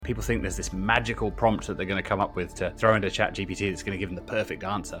People think there's this magical prompt that they're going to come up with to throw into ChatGPT that's going to give them the perfect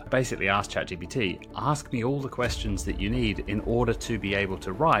answer. Basically, ask ChatGPT, ask me all the questions that you need in order to be able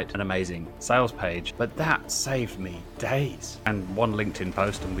to write an amazing sales page. But that saved me days. And one LinkedIn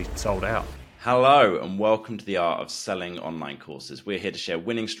post and we sold out. Hello and welcome to the Art of Selling Online Courses. We're here to share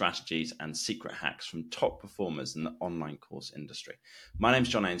winning strategies and secret hacks from top performers in the online course industry. My name's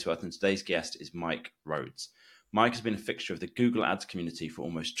John Ainsworth and today's guest is Mike Rhodes. Mike has been a fixture of the Google Ads community for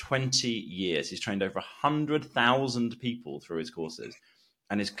almost 20 years. He's trained over 100,000 people through his courses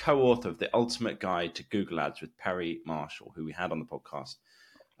and is co-author of The Ultimate Guide to Google Ads with Perry Marshall, who we had on the podcast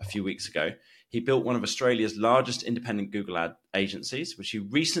a few weeks ago. He built one of Australia's largest independent Google ad agencies, which he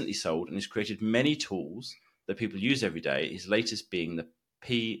recently sold, and has created many tools that people use every day, his latest being the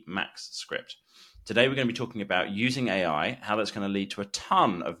P Max script. Today, we're going to be talking about using AI, how that's going to lead to a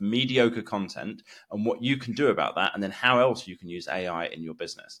ton of mediocre content and what you can do about that, and then how else you can use AI in your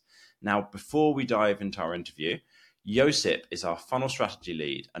business. Now, before we dive into our interview, Josip is our funnel strategy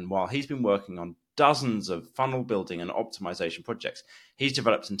lead. And while he's been working on dozens of funnel building and optimization projects, he's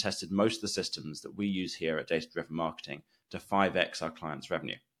developed and tested most of the systems that we use here at Data Driven Marketing to 5x our clients'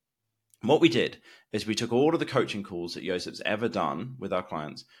 revenue. And what we did is we took all of the coaching calls that Josip's ever done with our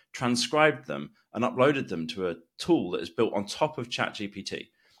clients, transcribed them, and uploaded them to a tool that is built on top of ChatGPT.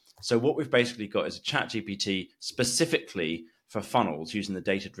 So what we've basically got is a ChatGPT specifically for funnels using the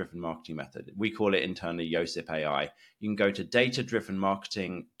data-driven marketing method. We call it internally Josip AI. You can go to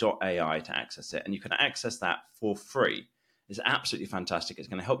datadrivenmarketing.ai to access it, and you can access that for free. It's absolutely fantastic. It's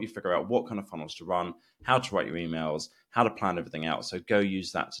going to help you figure out what kind of funnels to run, how to write your emails, how to plan everything out. So go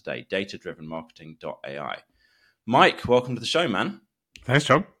use that today, datadrivenmarketing.ai. Mike, welcome to the show, man. Thanks,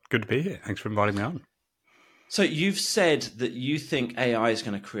 John. Good to be here. Thanks for inviting me on. So you've said that you think AI is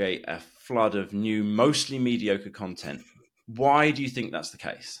going to create a flood of new, mostly mediocre content. Why do you think that's the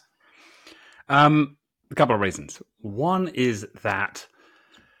case? A couple of reasons. One is that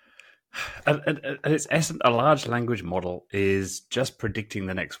at its essence, a large language model is just predicting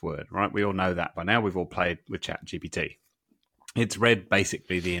the next word, right? We all know that by now. We've all played with ChatGPT. It's read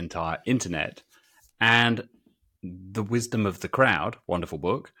basically the entire internet, and The Wisdom of the Crowd, wonderful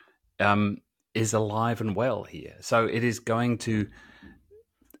book, is alive and well here. So it is going to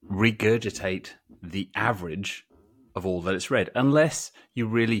regurgitate the average of all that it's read, unless you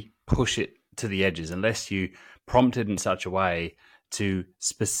really push it to the edges, unless you prompt it in such a way to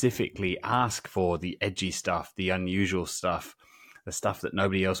specifically ask for the edgy stuff, the unusual stuff, the stuff that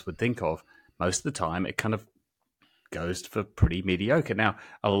nobody else would think of. Most of the time, it kind of goes for pretty mediocre. Now,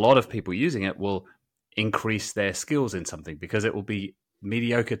 a lot of people using it will increase their skills in something because it will be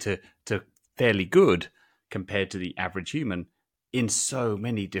mediocre to fairly good compared to the average human in so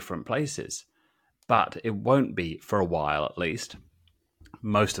many different places. But it won't be for a while, at least.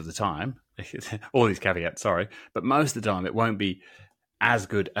 Most of the time, all these caveats, sorry, but most of the time it won't be as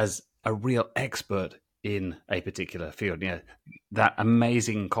good as a real expert in a particular field. You know, that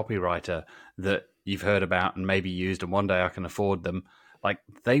amazing copywriter that you've heard about and maybe used, and one day I can afford them, like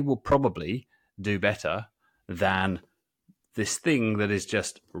they will probably do better than this thing that is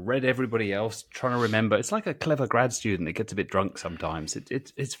just read everybody else, trying to remember. It's like a clever grad student that gets a bit drunk sometimes.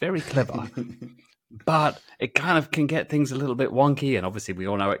 It's very clever. But it kind of can get things a little bit wonky, and obviously we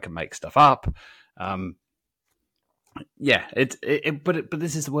all know it can make stuff up. But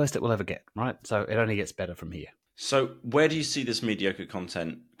this is the worst it will ever get, right? So it only gets better from here. So where do you see this mediocre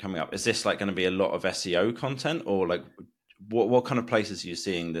content coming up? Is this like going to be a lot of SEO content, or like what kind of places are you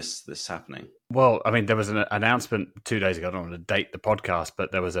seeing this happening? Well, I mean, there was an announcement 2 days ago. I don't want to date the podcast,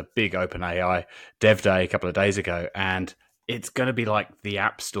 but there was a big OpenAI Dev Day a couple of days ago, and it's going to be like the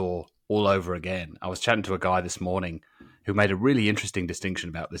App Store all over again. I was chatting to a guy this morning who made a really interesting distinction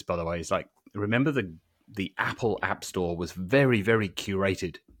about this, by the way. He's like, remember the Apple App Store was very, very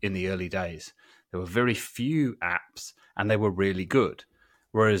curated in the early days. There were very few apps and they were really good.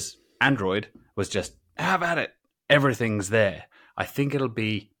 Whereas Android was just, have at it. Everything's there. I think it'll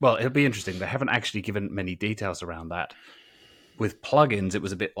be interesting. They haven't actually given many details around that. With plugins, it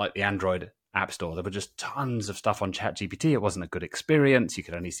was a bit like the Android App Store. There were just tons of stuff on ChatGPT. It wasn't a good experience. You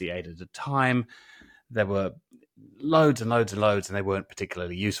could only see 8 at a time. There were loads and loads and loads, and they weren't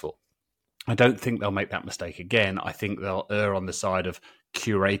particularly useful. I don't think they'll make that mistake again. I think they'll err on the side of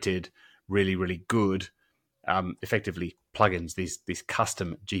curated, really, really good, effectively plugins, these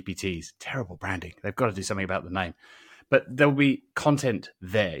custom GPTs. Terrible branding. They've got to do something about the name. But there'll be content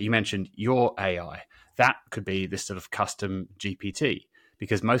there. You mentioned your AI. That could be this sort of custom GPT,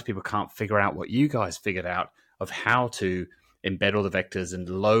 because most people can't figure out what you guys figured out of how to embed all the vectors and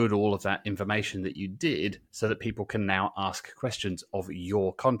load all of that information that you did so that people can now ask questions of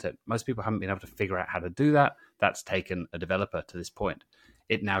your content. Most people haven't been able to figure out how to do that. That's taken a developer to this point.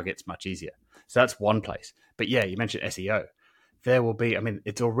 It now gets much easier. So that's one place. But yeah, you mentioned SEO. There will be,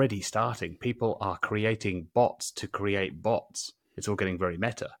 it's already starting. People are creating bots to create bots. It's all getting very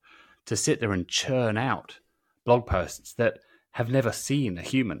meta. To sit there and churn out blog posts that have never seen a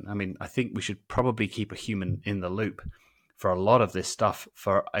human. I think we should probably keep a human in the loop for a lot of this stuff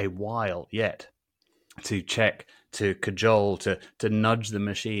for a while yet, to check, to cajole, to nudge the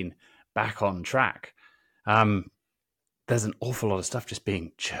machine back on track. There's an awful lot of stuff just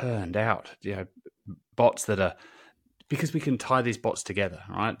being churned out. Bots that are, because we can tie these bots together,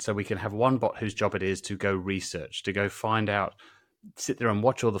 right? So we can have one bot whose job it is to go research, to go find out, sit there and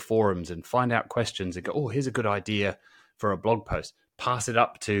watch all the forums and find out questions and go, oh, here's a good idea for a blog post. Pass it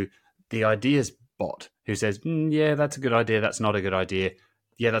up to the ideas bot who says, yeah, that's a good idea. That's not a good idea.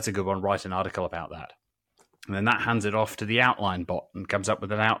 Yeah, that's a good one. Write an article about that. And then that hands it off to the outline bot and comes up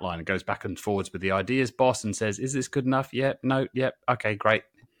with an outline and goes back and forwards with the ideas boss and says, is this good enough? Yeah, no, yep. Yeah, okay, great.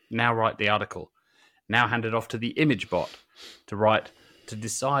 Now write the article. Now hand it off to the image bot to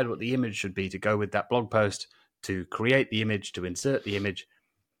decide what the image should be to go with that blog post, to create the image, to insert the image.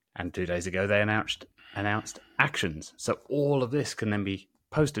 And 2 days ago, they announced actions. So all of this can then be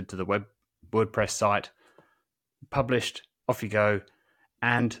posted to the WordPress site, published, off you go.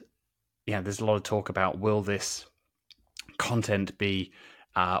 And there's a lot of talk about, will this content be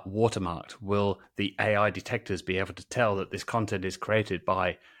watermarked? Will the AI detectors be able to tell that this content is created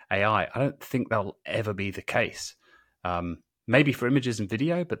by AI? I don't think that'll ever be the case. Maybe for images and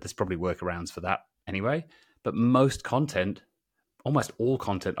video, but there's probably workarounds for that anyway. But most content, almost all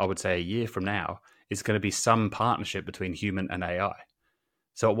content, I would say a year from now, is going to be some partnership between human and AI.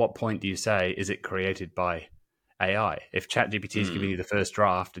 So at what point do you say, is it created by AI? If ChatGPT is giving you the first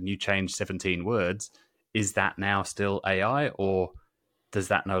draft and you change 17 words, is that now still AI, or does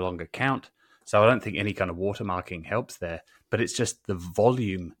that no longer count? So I don't think any kind of watermarking helps there, but it's just the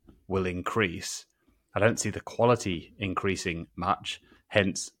volume will increase. I don't see the quality increasing much,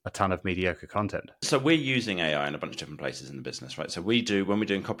 hence a ton of mediocre content. So we're using AI in a bunch of different places in the business, right? So when we're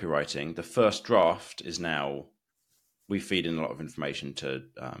doing copywriting, the first draft is now, we feed in a lot of information to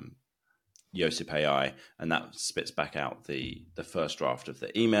Yosip AI, and that spits back out the first draft of the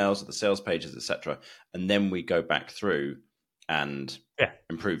emails, of the sales pages, etc. And then we go back through and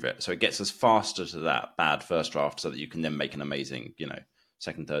improve it. So it gets us faster to that bad first draft so that you can then make an amazing,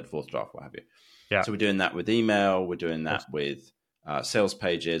 second, third, fourth draft, what have you. Yeah. So we're doing that with email. We're doing that with sales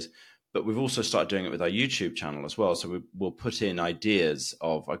pages. But we've also started doing it with our YouTube channel as well. So we'll put in ideas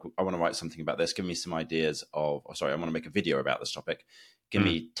of, I want to write something about this. Give me some ideas of, I want to make a video about this topic. Give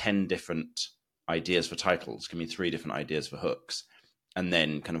me 10 different ideas for titles. Give me 3 different ideas for hooks. And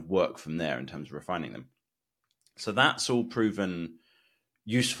then kind of work from there in terms of refining them. So that's all proven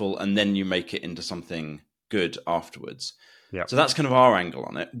useful. And then you make it into something good afterwards. Yeah. So that's kind of our angle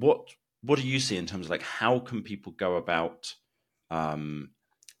on it. What do you see in terms of like, how can people go about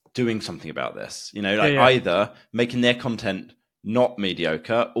doing something about this? Either making their content not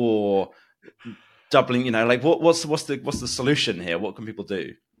mediocre or doubling, what's the solution here? What can people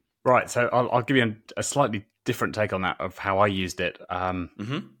do? Right. So I'll give you a slightly different take on that of how I used it. I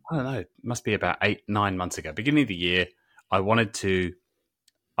don't know. It must be about 8-9 months ago, beginning of the year.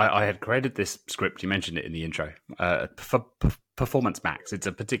 I had created this script. You mentioned it in the intro for Performance Max. It's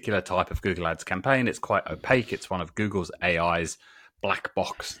a particular type of Google Ads campaign. It's quite opaque. It's one of Google's AI's black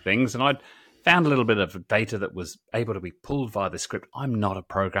box things. And I'd found a little bit of data that was able to be pulled via the script. I'm not a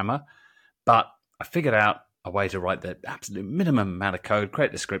programmer, but I figured out a way to write the absolute minimum amount of code,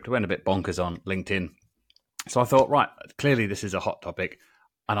 create the script. I went a bit bonkers on LinkedIn. So I thought, right, clearly this is a hot topic.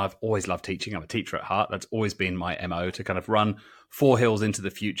 And I've always loved teaching. I'm a teacher at heart. That's always been my MO, to kind of run 4 hills into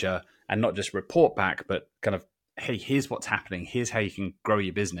the future and not just report back, but kind of, hey, here's what's happening. Here's how you can grow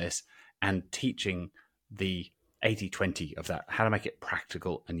your business, and teaching the 80-20 of that, how to make it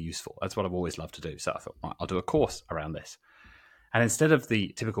practical and useful. That's what I've always loved to do. So I thought, right, I'll do a course around this. And instead of the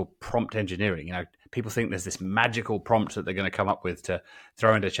typical prompt engineering, people think there's this magical prompt that they're going to come up with to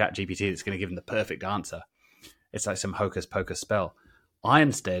throw into ChatGPT that's going to give them the perfect answer. It's like some hocus pocus spell. I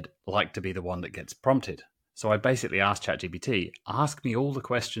instead like to be the one that gets prompted. So I basically asked ChatGPT, ask me all the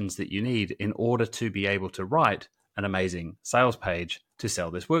questions that you need in order to be able to write an amazing sales page to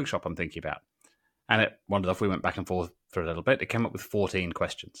sell this workshop I'm thinking about. And it wandered off. We went back and forth for a little bit. It came up with 14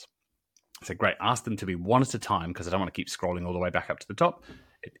 questions. I said, great, ask them to be one at a time because I don't want to keep scrolling all the way back up to the top.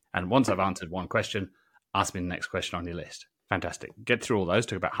 And once I've answered one question, ask me the next question on your list. Fantastic. Get through all those,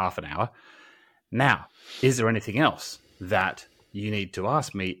 took about half an hour. Now, is there anything else that you need to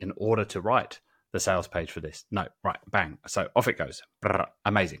ask me in order to write the sales page for this. No, right, bang. So off it goes. Brr,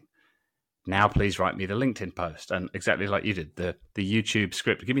 amazing. Now please write me the LinkedIn post. And exactly like you did, the YouTube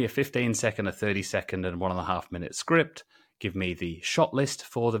script. Give me a 15-second, a 30-second, and 1.5-minute script. Give me the shot list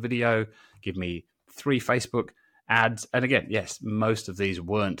for the video. Give me 3 Facebook ads. And again, yes, most of these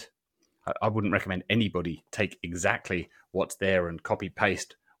weren't. I wouldn't recommend anybody take exactly what's there and copy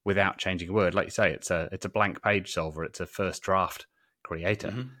paste without changing a word. Like you say, it's a blank page solver. It's a first draft creator.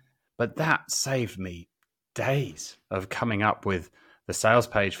 Mm-hmm. But that saved me days of coming up with the sales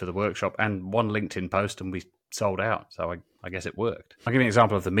page for the workshop and 1 LinkedIn post, and we sold out. So I guess it worked. I'll give you an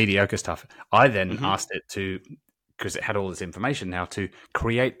example of the mediocre stuff. I then asked it to, because it had all this information now, to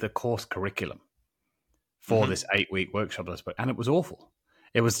create the course curriculum for this 8-week workshop. And it was awful.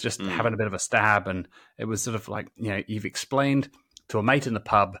 It was just having a bit of a stab, and it was sort of like, you've explained to a mate in the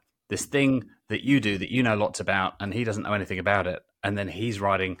pub this thing that you do that you know lots about, and he doesn't know anything about it, and then he's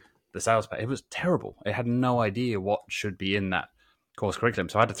writing the sales page. It was terrible. It had no idea what should be in that course curriculum,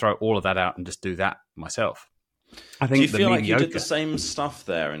 so I had to throw all of that out and just do that myself. I think. Do you feel like you did the same stuff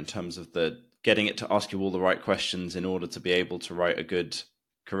there in terms of the getting it to ask you all the right questions in order to be able to write a good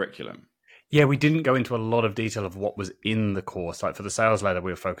curriculum? Yeah, we didn't go into a lot of detail of what was in the course. Like for the sales letter,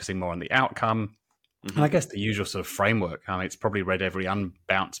 we were focusing more on the outcome. And I guess the usual sort of framework. I mean, it's probably read every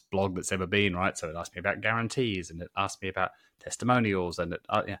unbounced blog that's ever been, right? So it asked me about guarantees, and it asked me about testimonials, and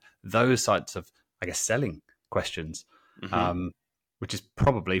those types of, I guess, selling questions, which is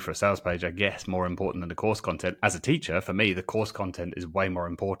probably for a sales page, I guess, more important than the course content. As a teacher, for me, the course content is way more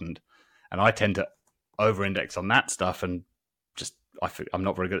important. And I tend to over-index on that stuff, and I'm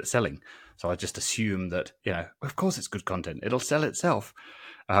not very good at selling. So I just assume that, of course it's good content. It'll sell itself.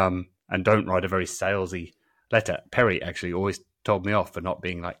 And don't write a very salesy letter. Perry actually always told me off for not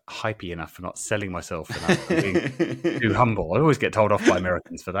being like hypey enough, for not selling myself enough, for being too humble. I always get told off by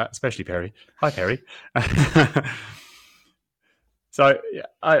Americans for that, especially Perry. Hi, Perry. So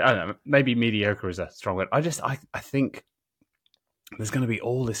I don't know, maybe mediocre is a strong word. I think there's going to be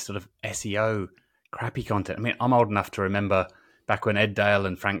all this sort of SEO crappy content. I mean, I'm old enough to remember back when Ed Dale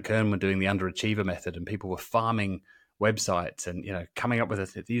and Frank Kern were doing the underachiever method, and people were farming websites and coming up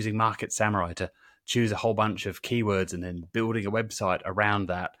with using Market Samurai to choose a whole bunch of keywords and then building a website around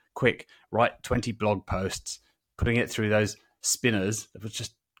that. Quick, write 20 blog posts, putting it through those spinners. It was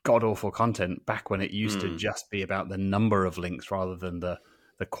just god awful content back when it used to just be about the number of links rather than the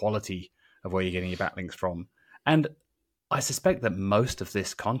quality of where you're getting your backlinks from. And I suspect that most of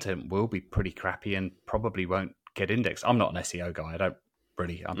this content will be pretty crappy and probably won't get indexed. I'm not an SEO guy. I don't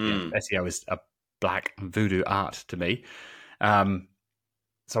really. SEO is a black voodoo art to me.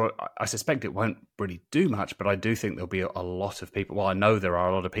 So I suspect it won't really do much, but I do think there'll be a lot of people. Well, I know there are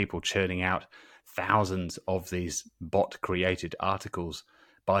a lot of people churning out thousands of these bot-created articles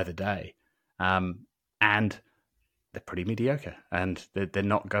by the day. And they're pretty mediocre, and they're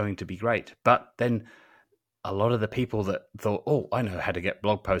not going to be great. But then a lot of the people that thought, oh, I know how to get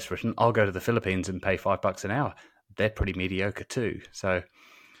blog posts written, I'll go to the Philippines and pay $5 an hour. They're pretty mediocre too. So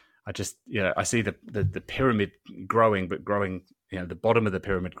I just, I see the pyramid growing, but growing, the bottom of the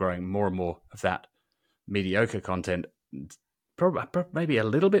pyramid growing more and more of that mediocre content, probably maybe a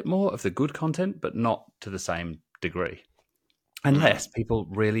little bit more of the good content, but not to the same degree, unless people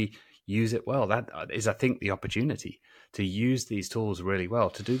really use it well. That is, I think, the opportunity to use these tools really well,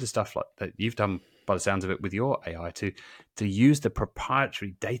 to do the stuff like that you've done by the sounds of it with your AI, to use the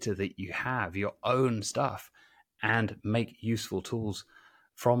proprietary data that you have, your own stuff, and make useful tools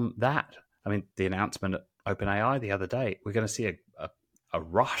from that. I mean, the announcement at OpenAI the other day, we're going to see a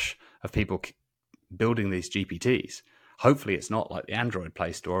rush of people building these GPTs. Hopefully it's not like the Android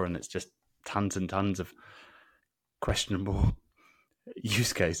Play Store and it's just tons and tons of questionable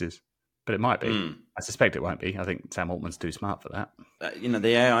use cases. But it might be. I suspect it won't be. I think Sam Altman's too smart for that.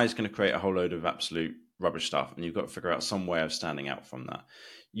 The AI is going to create a whole load of absolute rubbish stuff, and you've got to figure out some way of standing out from that.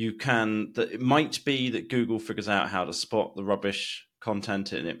 It might be that Google figures out how to spot the rubbish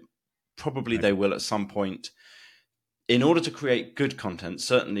content, and they will at some point. In order to create good content,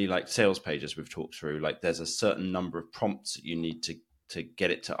 certainly like sales pages we've talked through, like there's a certain number of prompts that you need to get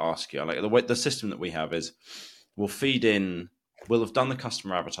it to ask you. Like the system that we have is we'll have done the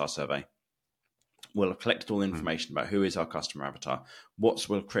customer avatar survey. We'll have collected all the information about who is our customer avatar.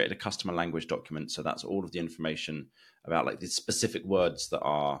 We'll create a customer language document. So that's all of the information about like the specific words that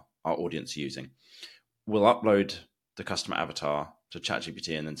our audience are using. We'll upload the customer avatar to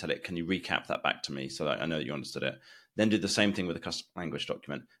ChatGPT and then tell it, can you recap that back to me so that I know that you understood it? then do the same thing with a custom language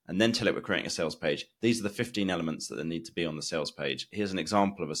document, and then tell it we're creating a sales page. These are the 15 elements that need to be on the sales page. Here's an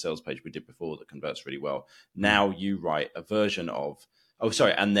example of a sales page we did before that converts really well. Now you write a version of,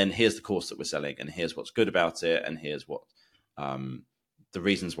 and then here's the course that we're selling, and here's what's good about it, and here's what the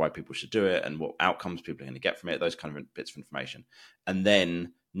reasons why people should do it, and what outcomes people are going to get from it, those kind of bits of information. And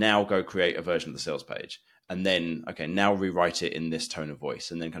then now go create a version of the sales page. And then, okay, now rewrite it in this tone of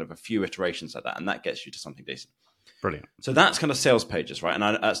voice, and then kind of a few iterations like that. And that gets you to something decent. Brilliant. So that's kind of sales pages, right?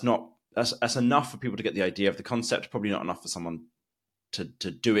 And that's enough for people to get the idea of the concept, probably not enough for someone to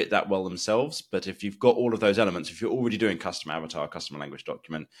do it that well themselves. But if you've got all of those elements, if you're already doing customer avatar, customer language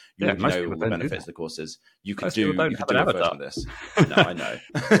document, you already know all the benefits of the courses, you could do a version of this. No, I know.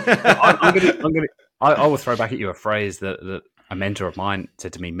 I will throw back at you a phrase that a mentor of mine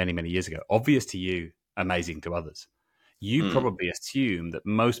said to me many, many years ago. Obvious to you, amazing to others. You probably assume that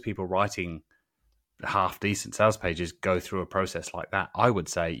most people writing half-decent sales pages go through a process like that. I would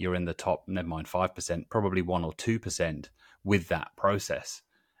say you're in the top, never mind 5%, probably 1 or 2% with that process.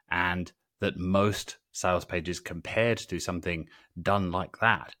 And that most sales pages compared to something done like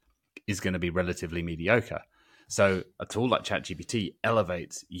that is going to be relatively mediocre. So a tool like ChatGPT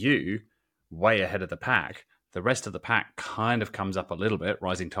elevates you way ahead of the pack. The rest of the pack kind of comes up a little bit,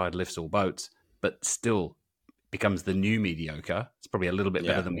 rising tide lifts all boats, but still becomes the new mediocre. It's probably a little bit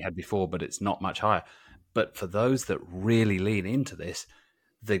better than we had before, but it's not much higher. But for those that really lean into this,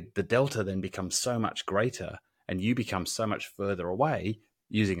 the delta then becomes so much greater, and you become so much further away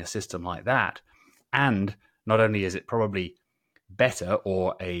using a system like that. And not only is it probably better,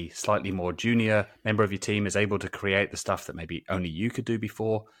 or a slightly more junior member of your team is able to create the stuff that maybe only you could do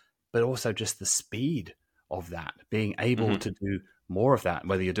before, but also just the speed of that, being able to do more of that,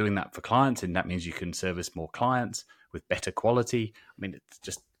 whether you're doing that for clients, and that means you can service more clients with better quality. I mean, it's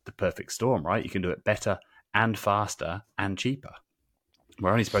just the perfect storm, right? You can do it better and faster and cheaper.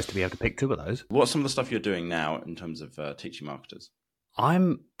 We're only supposed to be able to pick 2 of those. What's some of the stuff you're doing now in terms of teaching marketers?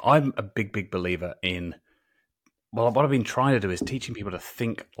 I'm a big believer in, well, what I've been trying to do is teaching people to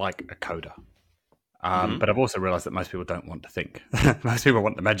think like a coder. But I've also realized that most people don't want to think. Most people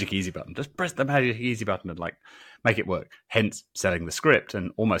want the magic easy button. Just press the magic easy button and make it work. Hence selling the script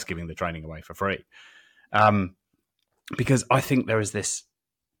and almost giving the training away for free. Because I think there is this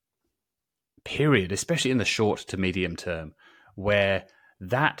period, especially in the short to medium term, where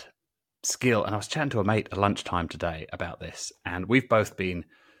that skill, and I was chatting to a mate at lunchtime today about this, and we've both been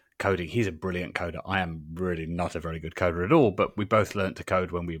coding. He's a brilliant coder. I am really not a very good coder at all, but we both learned to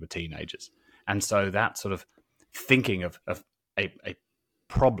code when we were teenagers. And so that sort of thinking of a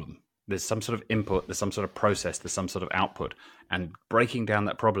problem, there's some sort of input, there's some sort of process, there's some sort of output, and breaking down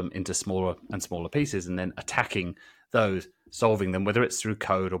that problem into smaller and smaller pieces, and then attacking those, solving them, whether it's through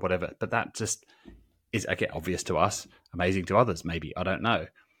code or whatever. But that just is, again, obvious to us, amazing to others, maybe, I don't know.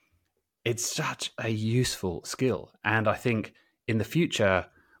 It's such a useful skill. And I think in the future,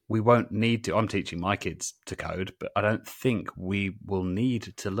 we won't need to, I'm teaching my kids to code, but I don't think we will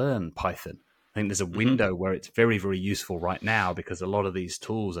need to learn Python. I think there's a window where it's very, very useful right now because a lot of these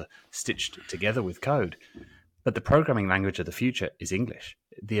tools are stitched together with code. But the programming language of the future is English.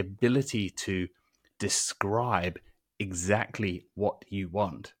 The ability to describe exactly what you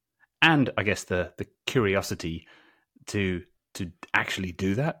want. And I guess the curiosity to actually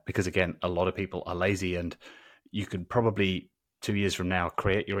do that, because again, a lot of people are lazy, and you could probably 2 years from now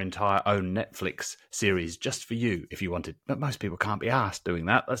create your entire own Netflix series just for you if you wanted. But most people can't be asked doing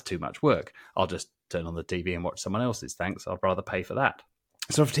that. That's too much work. I'll just turn on the TV and watch someone else's. Thanks. I'd rather pay for that.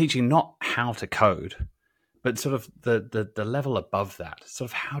 Sort of teaching not how to code, but sort of the level above that,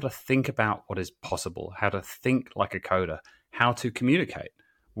 sort of how to think about what is possible, how to think like a coder, how to communicate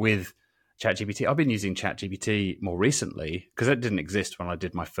with ChatGPT. I've been using ChatGPT more recently because it didn't exist when I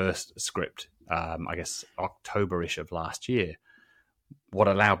did my first script, I guess October-ish of last year. What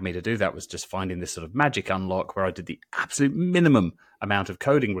allowed me to do that was just finding this sort of magic unlock where I did the absolute minimum amount of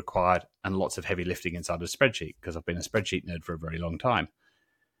coding required and lots of heavy lifting inside a spreadsheet, because I've been a spreadsheet nerd for a very long time.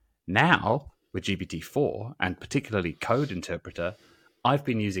 Now, with GPT-4 and particularly Code Interpreter, I've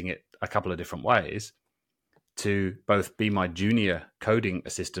been using it a couple of different ways to both be my junior coding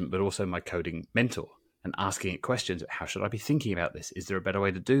assistant, but also my coding mentor, and asking it questions. How should I be thinking about this? Is there a better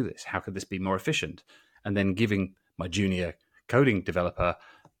way to do this? How could this be more efficient? And then giving my junior coding developer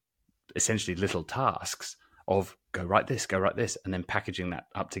essentially little tasks of go write this, and then packaging that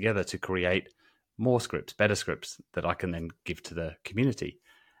up together to create more scripts, better scripts that I can then give to the community.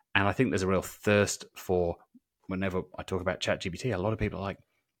 And I think there's a real thirst for, whenever I talk about ChatGPT, a lot of people are like,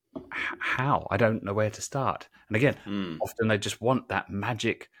 how? I don't know where to start. And again, often they just want that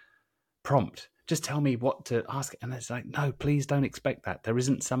magic prompt. Just tell me what to ask. And it's like, no, please don't expect that. There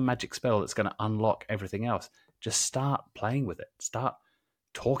isn't some magic spell that's going to unlock everything else. Just start playing with it. Start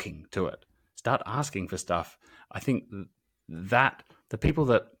talking to it. Start asking for stuff. I think that the people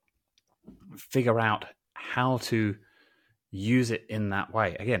that figure out how to use it in that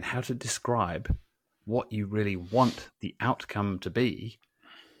way, again, how to describe what you really want the outcome to be,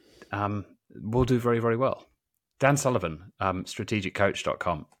 will do very, very well. Dan Sullivan,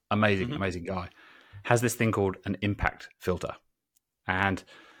 strategiccoach.com, amazing guy, has this thing called an impact filter. And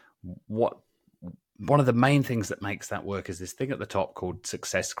one of the main things that makes that work is this thing at the top called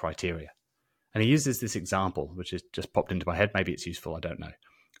success criteria. And he uses this example, which has just popped into my head. Maybe it's useful, I don't know.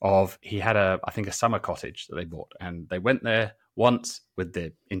 Of he had a summer cottage that they bought, and they went there once with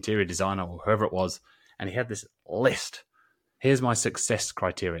the interior designer or whoever it was, and he had this list. Here's my success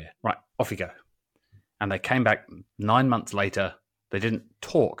criteria. Right, off you go. And they came back 9 months later. They didn't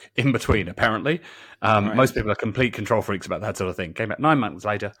talk in between, apparently. Right. Most people are complete control freaks about that sort of thing. Came back 9 months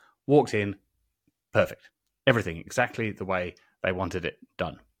later, walked in, perfect. Everything exactly the way they wanted it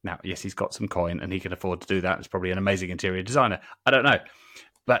done. Now, yes, he's got some coin and he can afford to do that. It's probably an amazing interior designer. I don't know.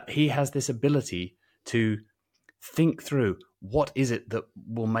 But he has this ability to think through, what is it that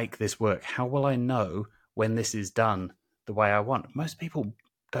will make this work? How will I know when this is done the way I want? Most people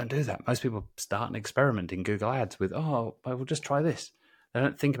don't do that. Most people start an experiment in Google Ads with, oh, I will just try this. They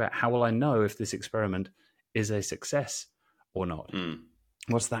don't think about, how will I know if this experiment is a success or not?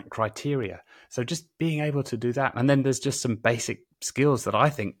 What's that criteria? So just being able to do that. And then there's just some basic skills that I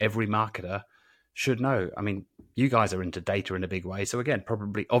think every marketer should know. I mean, you guys are into data in a big way. So again,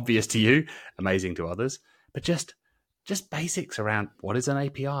 probably obvious to you, amazing to others, but just basics around, what is an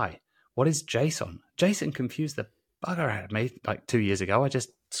API? What is JSON? JSON confused the bugger out of me like 2 years ago. I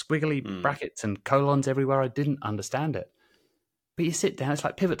just squiggly brackets and colons everywhere. I didn't understand it. But you sit down, it's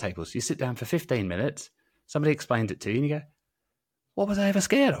like pivot tables. You sit down for 15 minutes, somebody explains it to you, and you go, what was I ever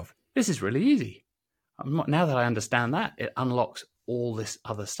scared of? This is really easy. Now that I understand that, it unlocks all this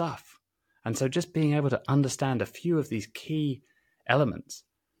other stuff. And so just being able to understand a few of these key elements,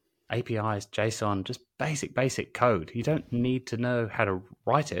 APIs, JSON, just basic code. You don't need to know how to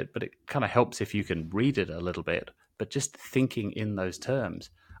write it, but it kind of helps if you can read it a little bit. But just thinking in those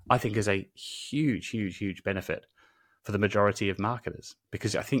terms, I think, is a huge benefit for the majority of marketers.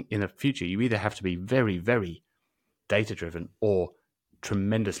 Because I think in the future, you either have to be very, very data-driven or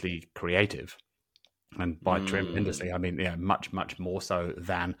tremendously creative. And by tremendously, I mean, much more so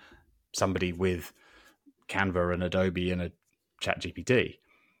than somebody with Canva and Adobe and a ChatGPT.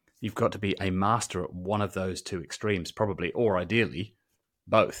 You've got to be a master at one of those two extremes, probably, or ideally,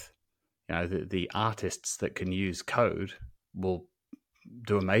 both. You know, the artists that can use code will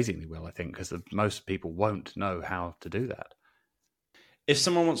do amazingly well, I think, because most people won't know how to do that. If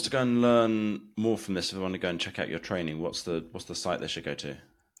someone wants to go and learn more from this, if they want to go and check out your training, what's the site they should go to?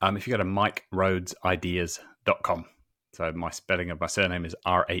 If you go to MikeRhodesIdeas.com. So my spelling of my surname is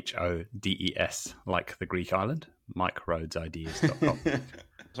Rhodes, like the Greek island, MikeRhodesIdeas.com.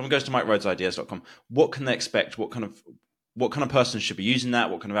 Someone goes to MikeRhodesIdeas.com. What can they expect? What kind of person should be using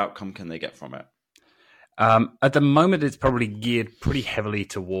that? What kind of outcome can they get from it? At the moment, it's probably geared pretty heavily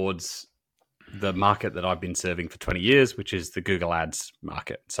towards the market that I've been serving for 20 years, which is the Google Ads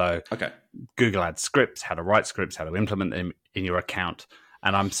market. So Google Ads scripts, how to write scripts, how to implement them in your account.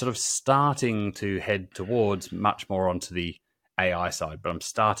 And I'm sort of starting to head towards much more onto the AI side, but I'm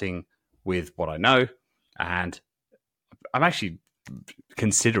starting with what I know. And I'm actually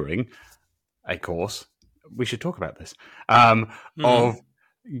considering a course, we should talk about this, of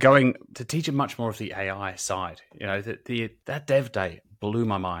going to teach them much more of the AI side. You know, that dev day blew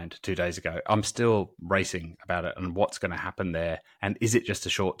my mind 2 days ago. I'm still racing about it and what's going to happen there. And is it just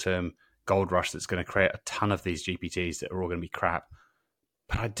a short-term gold rush that's going to create a ton of these GPTs that are all going to be crap?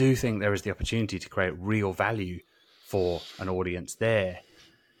 But I do think there is the opportunity to create real value for an audience there.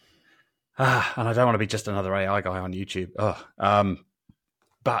 And I don't want to be just another AI guy on YouTube.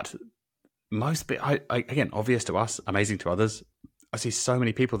 But most, again, obvious to us, amazing to others. I see so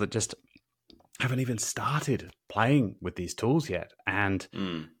many people that just haven't even started playing with these tools yet. And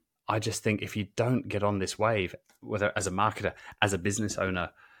I just think if you don't get on this wave, whether as a marketer, as a business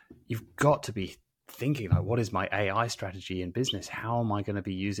owner, you've got to be thinking, like, what is my AI strategy in business? How am I going to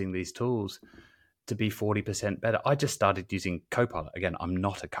be using these tools to be 40% better? I just started using Copilot. Again, I'm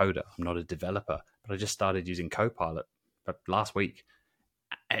not a coder. I'm not a developer, but I just started using Copilot last week.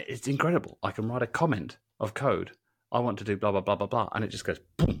 It's incredible. I can write a comment of code. I want to do blah, blah, blah, blah, blah. And it just goes,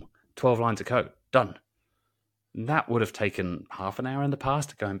 boom, 12 lines of code, done. And that would have taken half an hour in the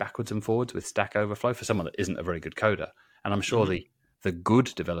past, going backwards and forwards with Stack Overflow for someone that isn't a very good coder. And I'm sure the the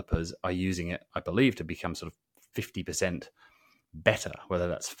good developers are using it, I believe, to become sort of 50% better, whether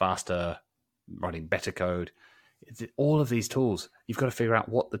that's faster, writing better code. All of these tools, you've got to figure out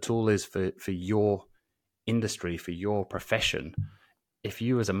what the tool is for your industry, for your profession. If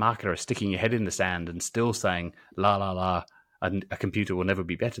you as a marketer are sticking your head in the sand and still saying, la, la, la, and a computer will never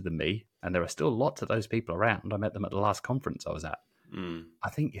be better than me, and there are still lots of those people around. I met them at the last conference I was at. I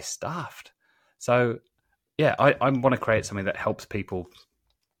think you're stuffed. So, yeah, I want to create something that helps people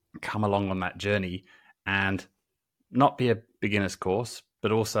come along on that journey and not be a beginner's course,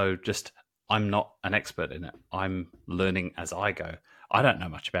 but also just, I'm not an expert in it. I'm learning as I go. I don't know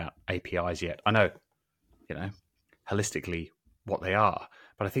much about APIs yet. I know, holistically what they are,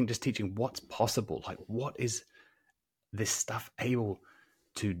 but I think just teaching what's possible, like what is this stuff able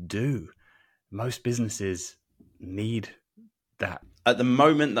to do? Most businesses need that. At the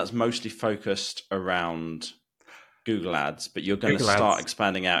moment, that's mostly focused around Google Ads, but you're going to start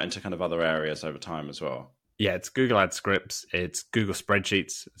expanding out into kind of other areas over time as well. Yeah, it's Google Ads scripts, it's Google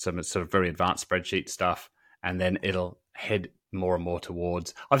spreadsheets, some sort of very advanced spreadsheet stuff, and then it'll head more and more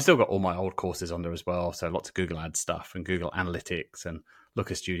towards, I've still got all my old courses on there as well, so lots of Google Ads stuff and Google Analytics and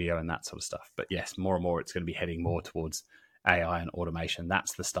Looker Studio and that sort of stuff. But yes, more and more it's going to be heading more towards AI and automation.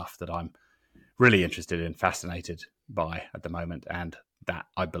 That's the stuff that I'm really interested in, fascinated by at the moment, and that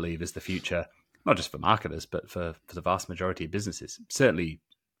I believe is the future, not just for marketers, but for the vast majority of businesses. Certainly,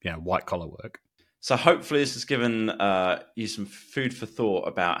 white collar work. So hopefully this has given you some food for thought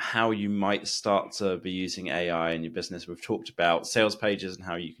about how you might start to be using AI in your business. We've talked about sales pages and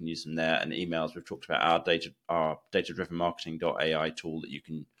how you can use them there, and emails. We've talked about our data-driven marketing.ai tool that you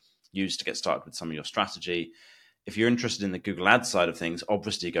can use to get started with some of your strategy. If you're interested in the Google Ads side of things,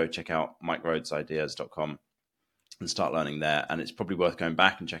 obviously go check out MikeRhodesIdeas.com and start learning there. And it's probably worth going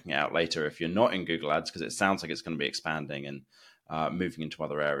back and checking it out later if you're not in Google Ads, because it sounds like it's going to be expanding and moving into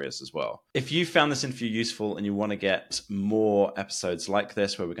other areas as well. If you found this interview useful and you want to get more episodes like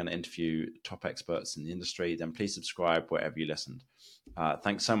this, where we're going to interview top experts in the industry, then please subscribe wherever you listened.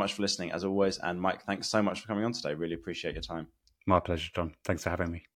 Thanks so much for listening, as always. And Mike, thanks so much for coming on today. Really appreciate your time. My pleasure, John. Thanks for having me.